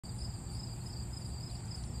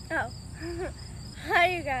Oh,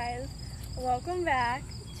 hi you guys. Welcome back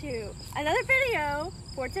to another video.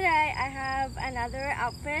 For today, I have another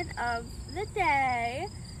outfit of the day.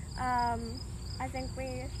 I think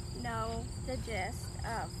we know the gist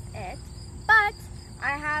of it, but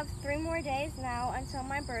I have 3 more days now until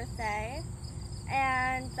my birthday,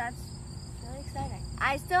 and that's really exciting.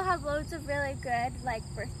 I still have loads of really good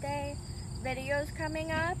birthday videos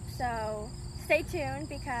coming up, so stay tuned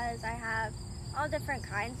because I have all different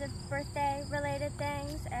kinds of birthday related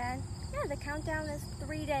things. And yeah, the countdown is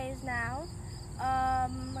 3 days now.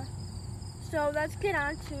 So let's get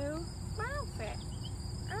on to my outfit.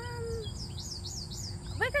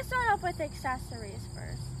 We can start off with accessories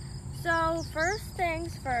first. So first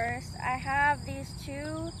things first, I have these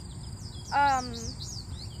 2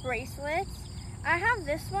 bracelets. I have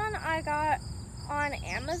this one I got on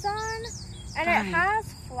Amazon, and it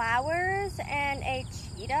has flowers and a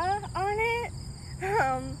cheetah on it.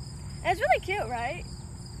 It's really cute, right?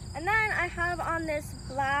 And then I have on this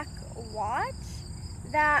black watch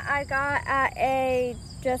that I got at a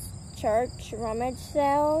just church rummage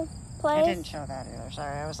sale place. I didn't show that either.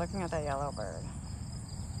 Sorry, I was looking at that yellow bird.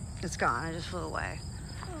 It's gone. It just flew away.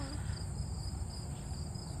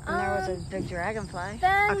 And there was a big dragonfly.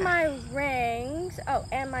 Then my rings. Oh,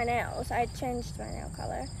 and my nails. I changed my nail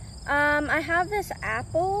color. I have this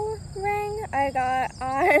apple ring I got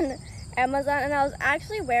on Amazon, and I was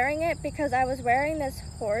actually wearing it because I was wearing this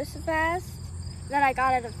horse vest that I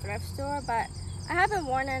got at a thrift store, but I haven't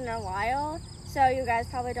worn it in a while, so you guys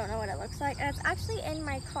probably don't know what it looks like, and it's actually in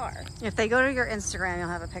my car. If they go to your Instagram, you'll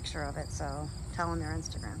have a picture of it, so tell them your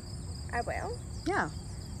Instagram. I will? Yeah.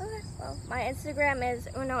 Okay, well, my Instagram is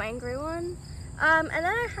Uno Angry One. And then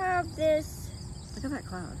I have this... Look at that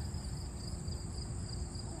cloud.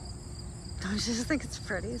 Don't you just think it's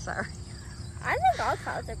pretty? Sorry. I think all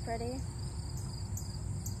clouds are pretty. Look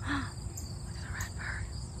at the red bird.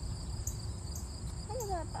 What is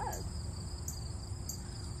that bug?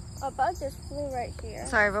 A bug just flew right here.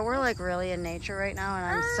 Sorry, but we're really in nature right now, and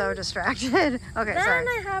I'm so distracted. Okay, then sorry.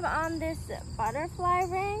 I have on this butterfly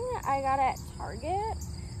ring I got at Target.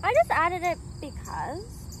 I just added it because.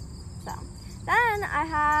 So, then I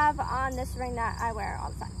have on this ring that I wear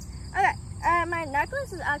all the time. Okay, my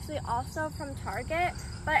necklace is actually also from Target,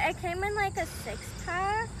 but it came in a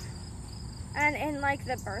 6-pack and in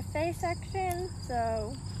the birthday section.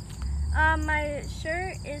 So, my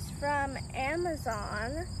shirt is from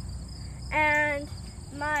Amazon, and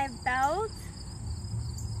my belt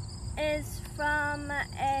is from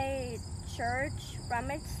a church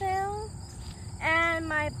rummage sale, and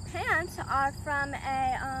my pants are from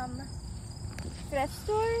a thrift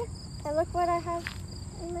store. And look what I have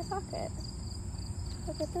in my pocket.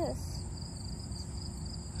 Look at this.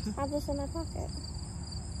 I have this in my pocket.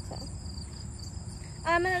 So,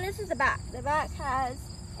 and then this is the back. The back has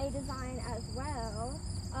a design as well.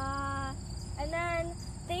 And then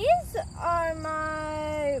these are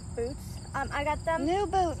my boots. I got them. New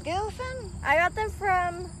boot, Gilfin? I got them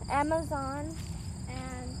from Amazon,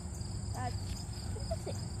 and that's. Let's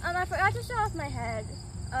see. I forgot to show off my head.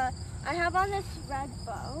 I have on this red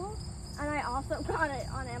bow, and I also got it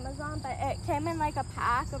on Amazon, but it came in a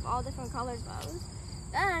pack of all different colored bows.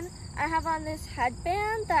 Then I have on this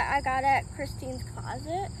headband that I got at Christine's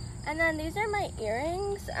Closet, and then these are my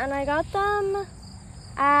earrings, and I got them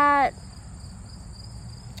at,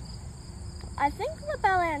 I think,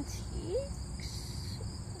 LaBelle Antiques,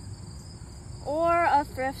 or a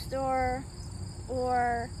thrift store,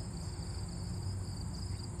 or,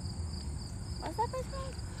 what's that place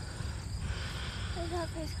called? What is that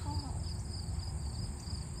place called?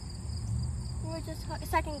 We were just talking,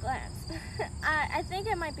 Second Glance. I think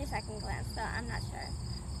it might be Second Glance, but I'm not sure.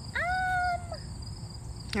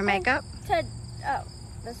 Your makeup? Oh,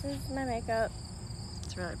 this is my makeup.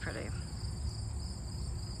 It's really pretty.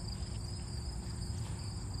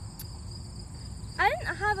 I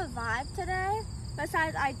didn't have a vibe today,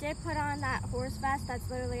 besides I did put on that horse vest that's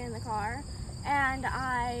literally in the car, and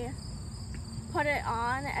I put it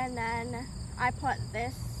on, and then I put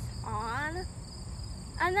this on,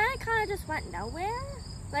 and then it kind of just went nowhere.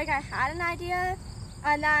 I had an idea,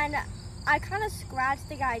 and then I kind of scratched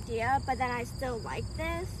the idea, but then I still like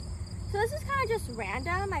this. So this is kind of just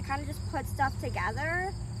random. I kind of just put stuff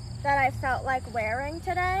together that I felt like wearing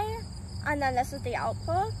today, and then this is the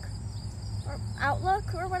outlook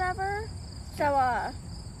or whatever. So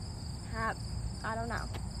I don't know.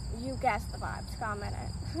 You guess the vibes. Comment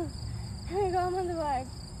it. Comment the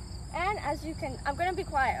vibes. And as you can, I'm gonna be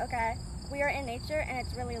quiet, okay? We are in nature and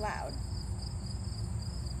it's really loud.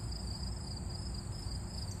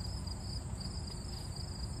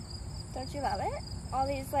 Don't you love it? All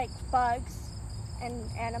these like bugs and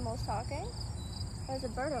animals talking. There's a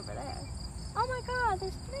bird over there. Oh my god,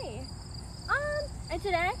 there's 3. And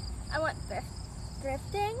today I went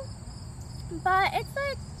thrifting, but it's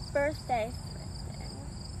like birthday thrifting.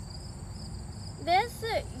 This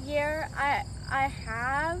year I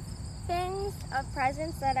have things of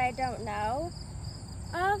presents that I don't know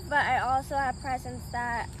of, but I also have presents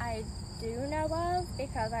that I do know of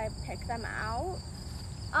because I pick them out.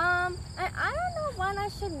 And I don't know when I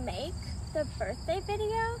should make the birthday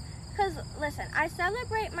video, because listen, I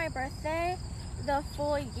celebrate my birthday the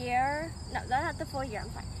full year, no, not the full year, I'm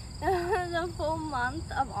sorry, the full month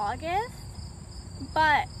of August,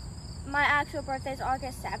 but my actual birthday is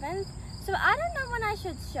August 7th, so I don't know when I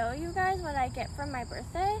should show you guys what I get for my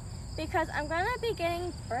birthday, because I'm going to be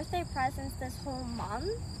getting birthday presents this whole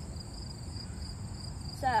month,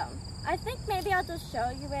 so I think maybe I'll just show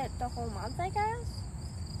you it the whole month, I guess.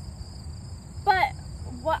 But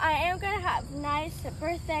what I am going to have nice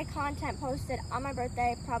birthday content posted on my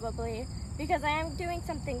birthday probably, because I am doing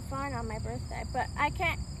something fun on my birthday, but I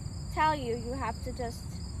can't tell you, you have to just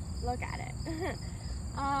look at it.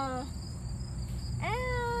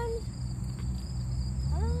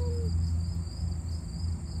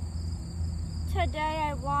 Today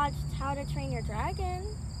I watched How to Train Your Dragon.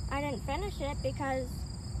 I didn't finish it because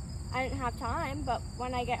I didn't have time, but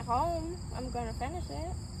when I get home, I'm going to finish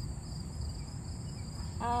it.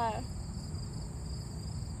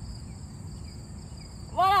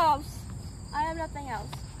 What else? I have nothing else.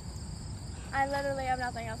 I literally have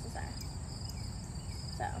nothing else to say.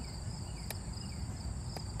 So.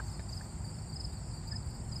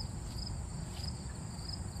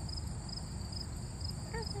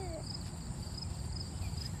 That's it.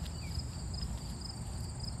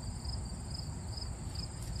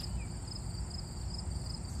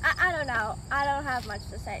 I don't know. I don't have much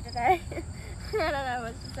to say today. I don't have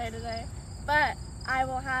much to say today. But I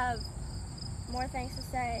will have more things to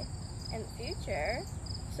say in the future.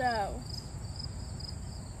 So,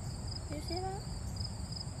 do you see that?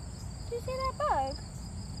 Do you see that bug?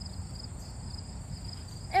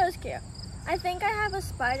 It was cute. I think I have a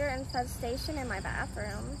spider infestation in my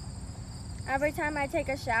bathroom. Every time I take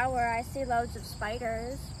a shower, I see loads of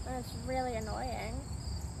spiders, and it's really annoying.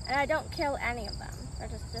 And I don't kill any of them. They're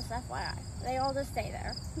just FYI. They all just stay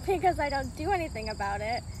there because I don't do anything about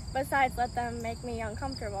it besides let them make me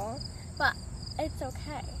uncomfortable. But it's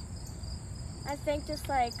okay. I think just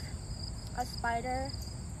like a spider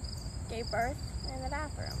gave birth in the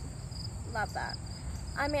bathroom. Love that.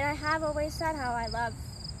 I mean, I have always said how I love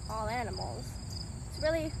all animals. It's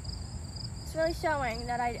really showing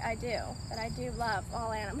that I do love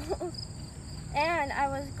all animals. And I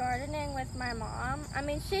was gardening with my mom. I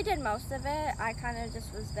mean, she did most of it. I kind of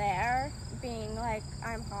just was there, being like,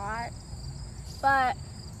 I'm hot. But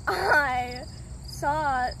I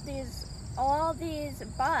saw all these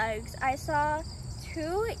bugs. I saw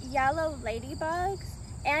 2 yellow ladybugs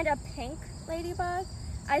and a pink ladybug.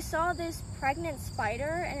 I saw this pregnant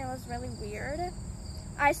spider, and it was really weird.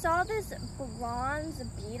 I saw this bronze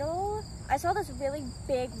beetle. I saw this really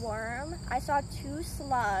big worm. I saw 2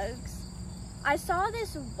 slugs. I saw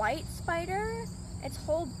this white spider. Its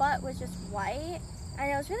whole butt was just white,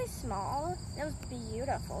 and it was really small. It was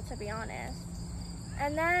beautiful, to be honest.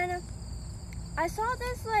 And then I saw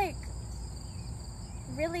this like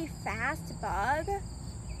really fast bug.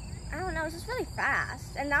 I don't know, it was just really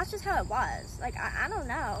fast, and that's just how it was. Like, I don't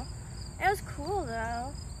know. It was cool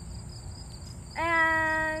though.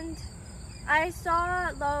 And I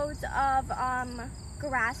saw loads of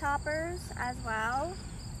grasshoppers as well.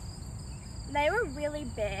 They were really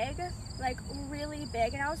big, like really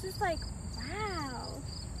big, and I was just like, wow.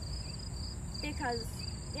 Because,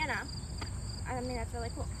 you know, I mean, that's really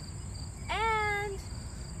cool. And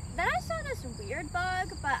then I saw this weird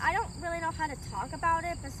bug, but I don't really know how to talk about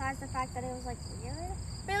it besides the fact that it was like weird.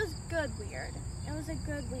 But it was good weird. It was a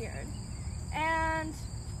good weird. And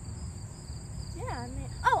yeah, I mean,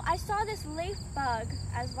 oh, I saw this leaf bug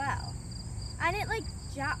as well. And it like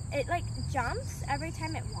jumps every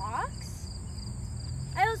time it walks.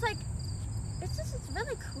 I was like, it's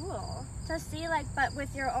really cool to see, like, but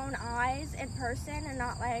with your own eyes in person and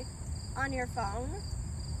not like on your phone.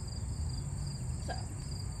 So,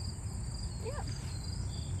 yeah.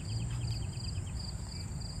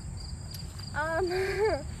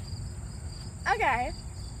 Okay,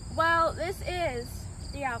 well, this is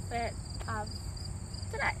the outfit of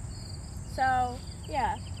today. So,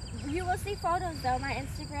 yeah, you will see photos though. My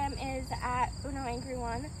Instagram is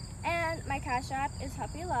 @UnoAngry1, and my Cash App is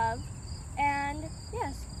Puppy Love. And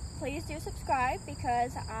yes, please do subscribe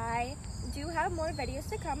because I do have more videos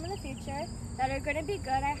to come in the future that are going to be good.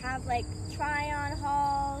 I have like try-on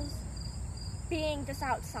hauls, being just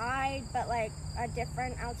outside, but like a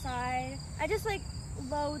different outside. I just like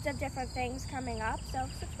loads of different things coming up, so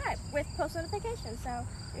subscribe with post notifications so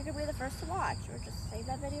you can be the first to watch, or just save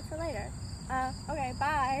that video for later. Okay,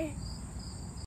 bye.